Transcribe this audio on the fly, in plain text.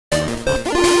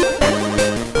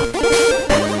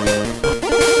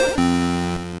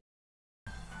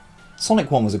Sonic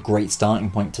 1 was a great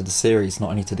starting point to the series,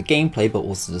 not only to the gameplay but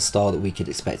also the style that we could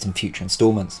expect in future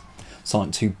installments.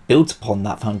 Sonic 2 built upon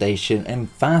that foundation and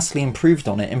vastly improved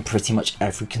on it in pretty much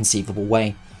every conceivable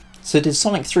way. So did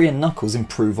Sonic 3 and Knuckles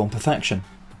improve on perfection?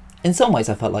 In some ways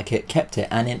I felt like it kept it,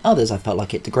 and in others I felt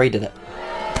like it degraded it.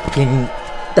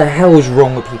 The hell is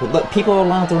wrong with people? Look, people are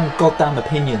allowed their own goddamn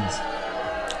opinions.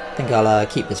 I think I'll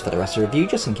keep this for the rest of the review,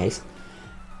 just in case.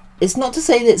 It's not to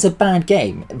say that it's a bad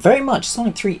game. Very much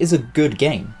Sonic 3 is a good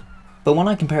game. But when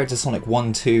I compare it to Sonic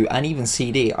 1, 2 and even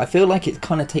CD, I feel like it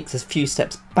kind of takes a few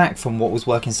steps back from what was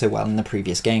working so well in the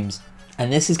previous games.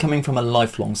 And this is coming from a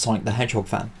lifelong Sonic the Hedgehog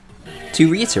fan. To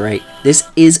reiterate, this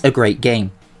is a great game.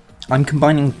 I'm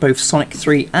combining both Sonic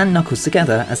 3 and Knuckles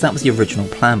together as that was the original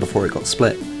plan before it got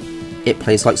split. It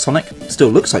plays like Sonic, still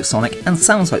looks like Sonic, and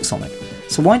sounds like Sonic.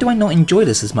 So why do I not enjoy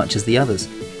this as much as the others?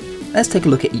 Let's take a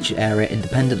look at each area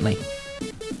independently.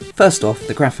 First off,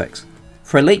 the graphics.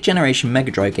 For a late generation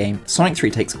Mega Drive game, Sonic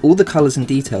 3 takes all the colours and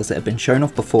details that have been shown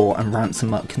off before and ramps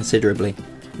them up considerably.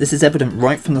 This is evident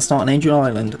right from the start on Angel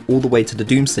Island all the way to the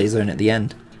Doomsday Zone at the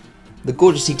end. The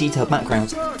gorgeously detailed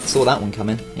backgrounds, saw that one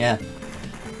coming, yeah.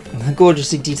 The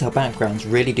gorgeously detailed backgrounds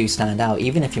really do stand out,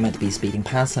 even if you're meant to be speeding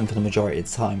past them for the majority of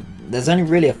the time. There's only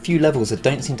really a few levels that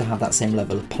don't seem to have that same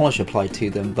level of polish applied to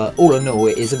them, but all in all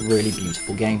it is a really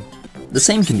beautiful game. The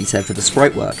same can be said for the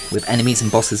sprite work, with enemies and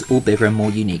bosses all bigger and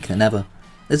more unique than ever.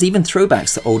 There's even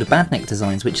throwbacks to older Badnik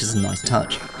designs, which is a nice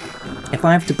touch. If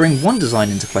I have to bring one design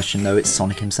into question though, it's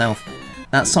Sonic himself.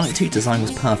 That Sonic 2 design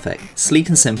was perfect, sleek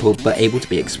and simple but able to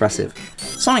be expressive.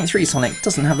 Sonic 3 Sonic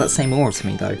doesn't have that same aura to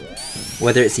me though.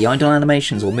 Whether it's the idle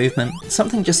animations or movement,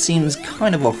 something just seems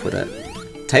kind of off with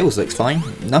it. Tails looks fine,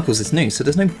 Knuckles is new so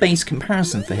there's no base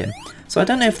comparison for him, so I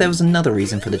don't know if there was another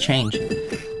reason for the change.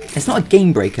 It's not a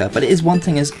game breaker, but it is one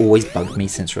thing that's always bugged me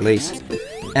since release.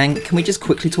 And can we just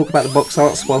quickly talk about the box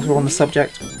arts while we're on the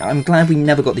subject? I'm glad we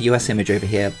never got the US image over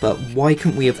here, but why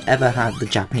couldn't we have ever had the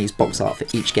Japanese box art for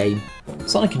each game?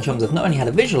 Sonic and Chums have not only had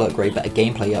a visual upgrade but a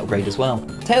gameplay upgrade as well.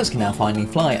 Tails can now finally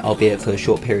fly, albeit for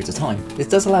short periods of time. This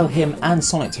does allow him and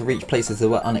Sonic to reach places that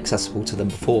were inaccessible to them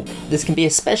before. This can be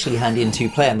especially handy in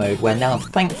two-player mode, where now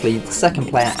thankfully the second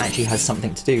player actually has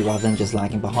something to do rather than just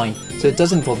lagging behind, so it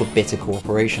does involve a bit of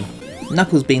cooperation.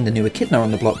 Knuckles, being the new echidna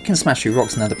on the block, can smash through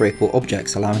rocks and other breakable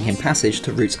objects, allowing him passage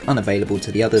to routes unavailable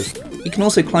to the others. He can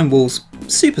also climb walls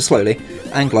super slowly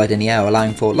and glide in the air,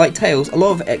 allowing for, like Tails, a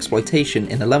lot of exploitation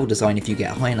in the level design if you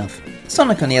get high enough.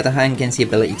 Sonic on the other hand gains the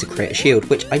ability to create a shield,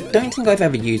 which I don't think I've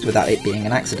ever used without it being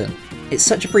an accident. It's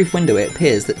such a brief window it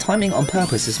appears that timing on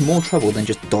purpose is more trouble than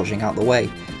just dodging out the way.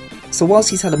 So whilst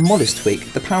he's had a modest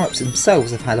tweak, the power-ups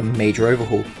themselves have had a major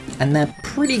overhaul, and they're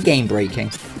pretty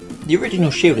game-breaking. The original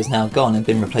shield is now gone and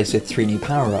been replaced with 3 new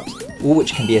power-ups, all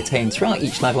which can be attained throughout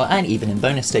each level and even in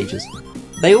bonus stages.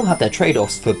 They all have their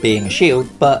trade-offs for being a shield,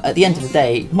 but at the end of the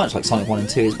day, much like Sonic 1 and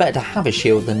 2, it's better to have a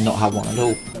shield than not have one at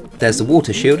all. There's the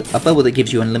water shield, a bubble that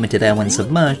gives you unlimited air when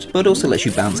submerged, but also lets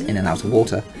you bounce in and out of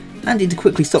water. Handy to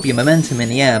quickly stop your momentum in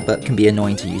the air, but can be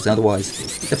annoying to use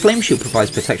otherwise. The flame shield provides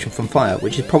protection from fire,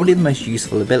 which is probably the most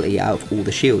useful ability out of all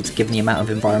the shields, given the amount of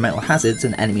environmental hazards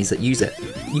and enemies that use it.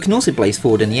 You can also blaze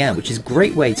forward in the air, which is a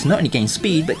great way to not only gain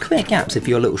speed, but clear gaps if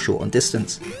you're a little short on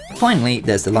distance. Finally,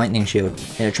 there's the lightning shield.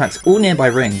 It attracts all nearby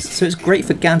rings, so it's great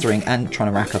for gathering and trying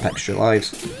to rack up extra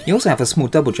lives. You also have a small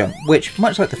double jump, which,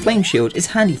 much like the flame shield, is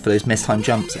handy for those mistimed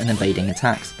jumps and evading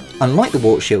attacks. Unlike the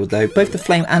water shield though, both the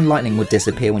flame and lightning would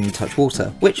disappear when you touch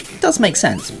water, which does make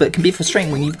sense, but can be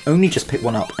frustrating when you've only just picked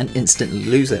one up and instantly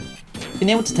lose it. Being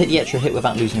able to take the extra hit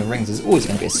without losing your rings is always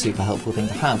going to be a super helpful thing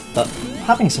to have, but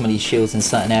having some of these shields in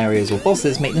certain areas or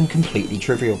bosses make them completely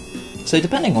trivial. So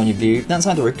depending on your view, that's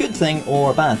either a good thing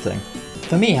or a bad thing.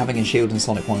 For me, having a shield in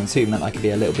Sonic 1 and 2 meant I could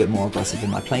be a little bit more aggressive in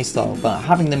my playstyle, but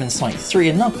having them in Sonic 3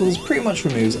 and Knuckles pretty much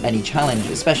removes any challenge,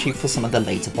 especially for some of the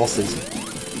later bosses.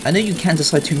 I know you can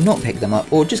decide to not pick them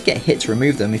up or just get hit to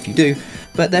remove them if you do,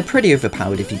 but they're pretty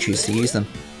overpowered if you choose to use them.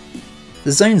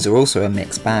 The zones are also a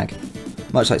mixed bag.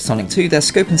 Much like Sonic 2, their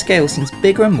scope and scale seems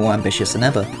bigger and more ambitious than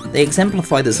ever. They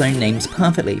exemplify the zone names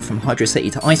perfectly, from Hydro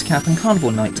City to Ice Cap and Carnival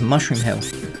Night to Mushroom Hill.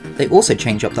 They also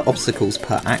change up the obstacles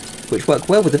per act, which work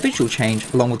well with the visual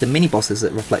change along with the mini-bosses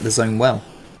that reflect the zone well.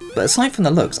 But aside from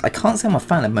the looks, I can't say I'm a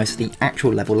fan of most of the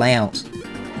actual level layouts.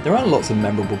 There are lots of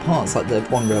memorable parts like the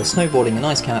on-rail snowboarding in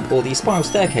Ice Cap or the spiral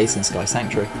staircase in Sky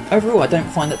Sanctuary. Overall, I don't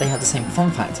find that they have the same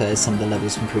fun factor as some of the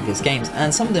levels from previous games,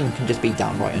 and some of them can just be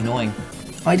downright annoying.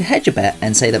 I'd hedge a bet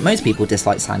and say that most people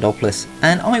dislike Sandopolis,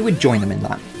 and I would join them in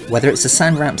that. Whether it's the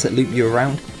sand ramps that loop you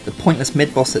around, the pointless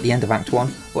mid-boss at the end of Act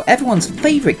 1, or everyone's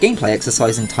favourite gameplay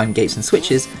exercise in time gates and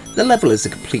switches, the level is a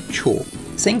complete chore.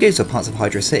 Same goes for parts of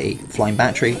Hydro City, Flying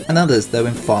Battery, and others, though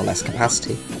in far less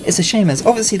capacity. It's a shame as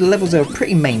obviously the levels are a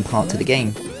pretty main part to the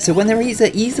game, so when they're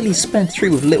either easily sped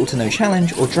through with little to no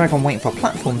challenge or drag on waiting for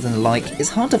platforms and the like,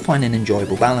 it's hard to find an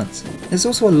enjoyable balance. There's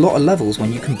also a lot of levels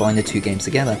when you combine the two games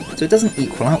together, so it doesn't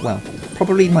equal out well.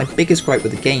 Probably my biggest gripe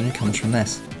with the game comes from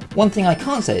this. One thing I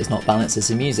can't say is not balanced is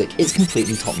the music, it's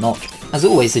completely top notch. As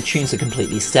always, the tunes are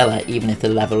completely stellar even if the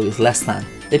level is less than.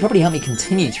 They probably help me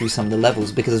continue through some of the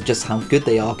levels because of just how good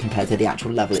they are compared to the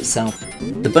actual level itself.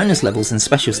 The bonus levels and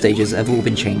special stages have all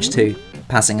been changed too.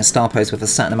 Passing a star post with a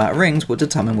certain amount of rings will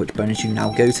determine which bonus you now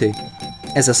go to.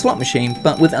 It's a slot machine,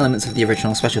 but with elements of the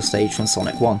original special stage from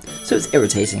Sonic 1, so it's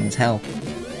irritating as hell.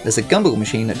 There's a gumball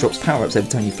machine that drops power-ups every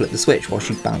time you flip the switch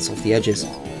whilst you bounce off the edges.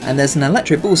 And there's an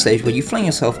electro ball stage where you fling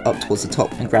yourself up towards the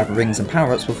top and grab rings and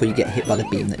power-ups before you get hit by the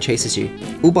beam that chases you.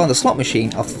 All bar the slot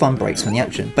machine are fun breaks from the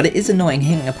action, but it is annoying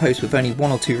hitting a post with only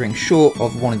 1 or 2 rings short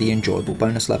of one of the enjoyable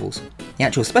bonus levels. The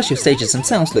actual special stages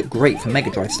themselves look great for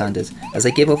Mega Drive standards, as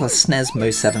they give off a SNES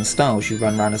Mo 7 style as you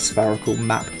run around a spherical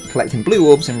map, collecting blue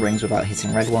orbs and rings without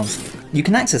hitting red ones. You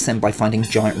can access them by finding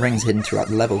giant rings hidden throughout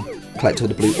the level. Collect all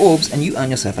the blue orbs and you earn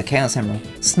yourself a Chaos Emerald.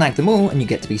 Snag them all and you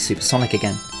get to be supersonic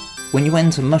again. When you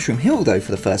enter Mushroom Hill though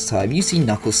for the first time, you see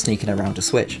Knuckles sneaking around a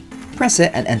switch. Press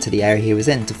it and enter the area he was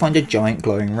in to find a giant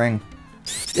glowing ring.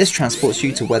 This transports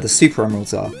you to where the Super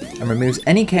Emeralds are, and removes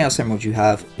any Chaos Emeralds you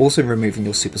have, also removing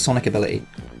your Supersonic ability.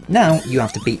 Now you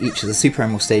have to beat each of the Super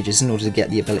Emerald stages in order to get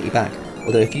the ability back,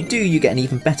 although if you do you get an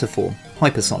even better form,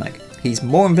 Hypersonic. He's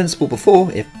more invincible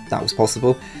before, if that was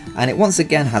possible, and it once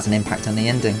again has an impact on the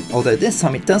ending, although this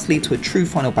time it does lead to a true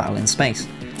final battle in space.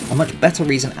 A much better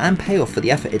reason and payoff for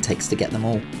the effort it takes to get them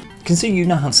all. Considering you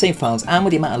now have save files and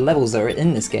with the amount of levels that are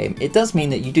in this game, it does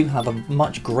mean that you do have a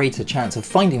much greater chance of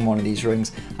finding one of these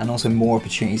rings and also more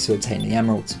opportunities to obtain the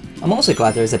emeralds. I'm also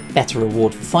glad there is a better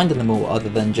reward for finding them all other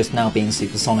than just now being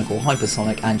supersonic or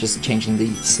hypersonic and just changing the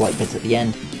slight bit at the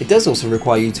end. It does also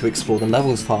require you to explore the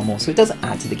levels far more, so it does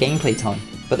add to the gameplay time.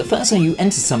 But the first time you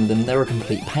enter some of them, they're a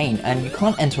complete pain, and you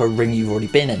can't enter a ring you've already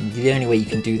been in. The only way you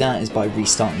can do that is by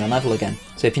restarting the level again.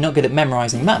 So if you're not good at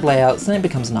memorising map layouts, then it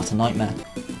becomes an utter nightmare.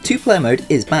 2-player mode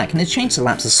is back and has changed the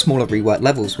laps of smaller reworked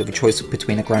levels with a choice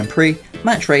between a Grand Prix,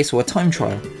 match race or a time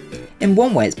trial. In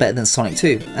one way it's better than Sonic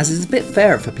 2, as it's a bit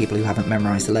fairer for people who haven't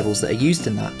memorised the levels that are used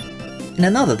in that. In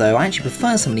another though, I actually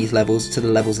prefer some of these levels to the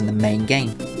levels in the main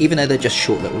game, even though they're just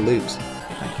short little loops.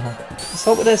 Can I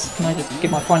start with this? Can I just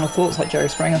give my final thoughts like Jerry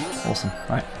Springer? Awesome,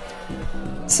 right.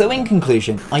 So in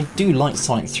conclusion, I do like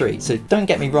Sonic 3, so don't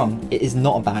get me wrong, it is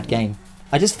not a bad game.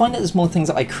 I just find that there's more things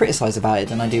that I criticise about it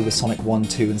than I do with Sonic 1,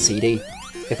 2 and CD.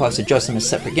 If I was to judge them as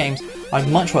separate games, I'd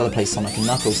much rather play Sonic and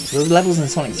Knuckles. The levels in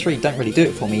Sonic 3 don't really do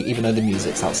it for me, even though the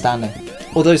music's outstanding.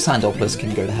 Although Sandopoulos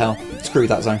can go to hell. Screw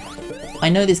that zone. I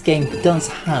know this game does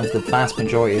have the vast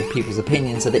majority of people's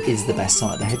opinions that it is the best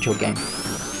Sonic the Hedgehog game.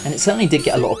 And it certainly did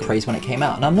get a lot of praise when it came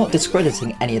out, and I'm not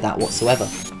discrediting any of that whatsoever.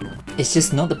 It's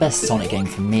just not the best Sonic game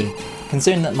for me.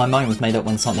 Considering that my mind was made up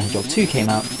when Sonic the Hedgehog 2 came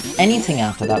out, anything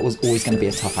after that was always going to be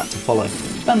a tough act to follow.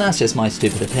 But that's just my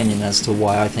stupid opinion as to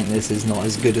why I think this is not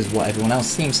as good as what everyone else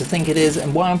seems to think it is,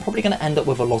 and why I'm probably going to end up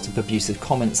with a lot of abusive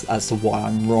comments as to why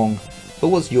I'm wrong. But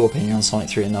what's your opinion on Sonic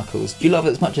 3 and Knuckles? Do you love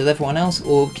it as much as everyone else,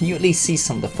 or can you at least see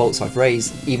some of the faults I've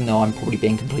raised, even though I'm probably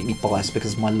being completely biased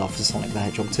because of my love for Sonic the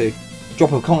Hedgehog 2?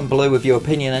 Drop a comment below with your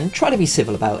opinion and try to be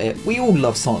civil about it. We all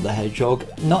love Sonic the Hedgehog,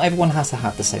 not everyone has to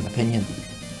have the same opinion.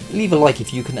 Leave a like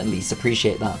if you can at least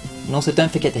appreciate that. And also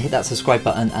don't forget to hit that subscribe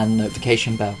button and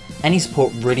notification bell. Any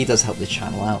support really does help this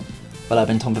channel out. But I've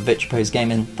been Tom for VictoryPose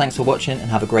Gaming, thanks for watching and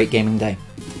have a great gaming day.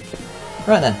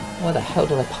 Right then, where the hell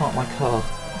did I park my car?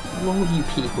 What's wrong with you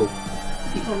people?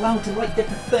 People are allowed to like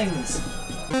different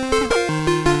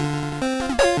things.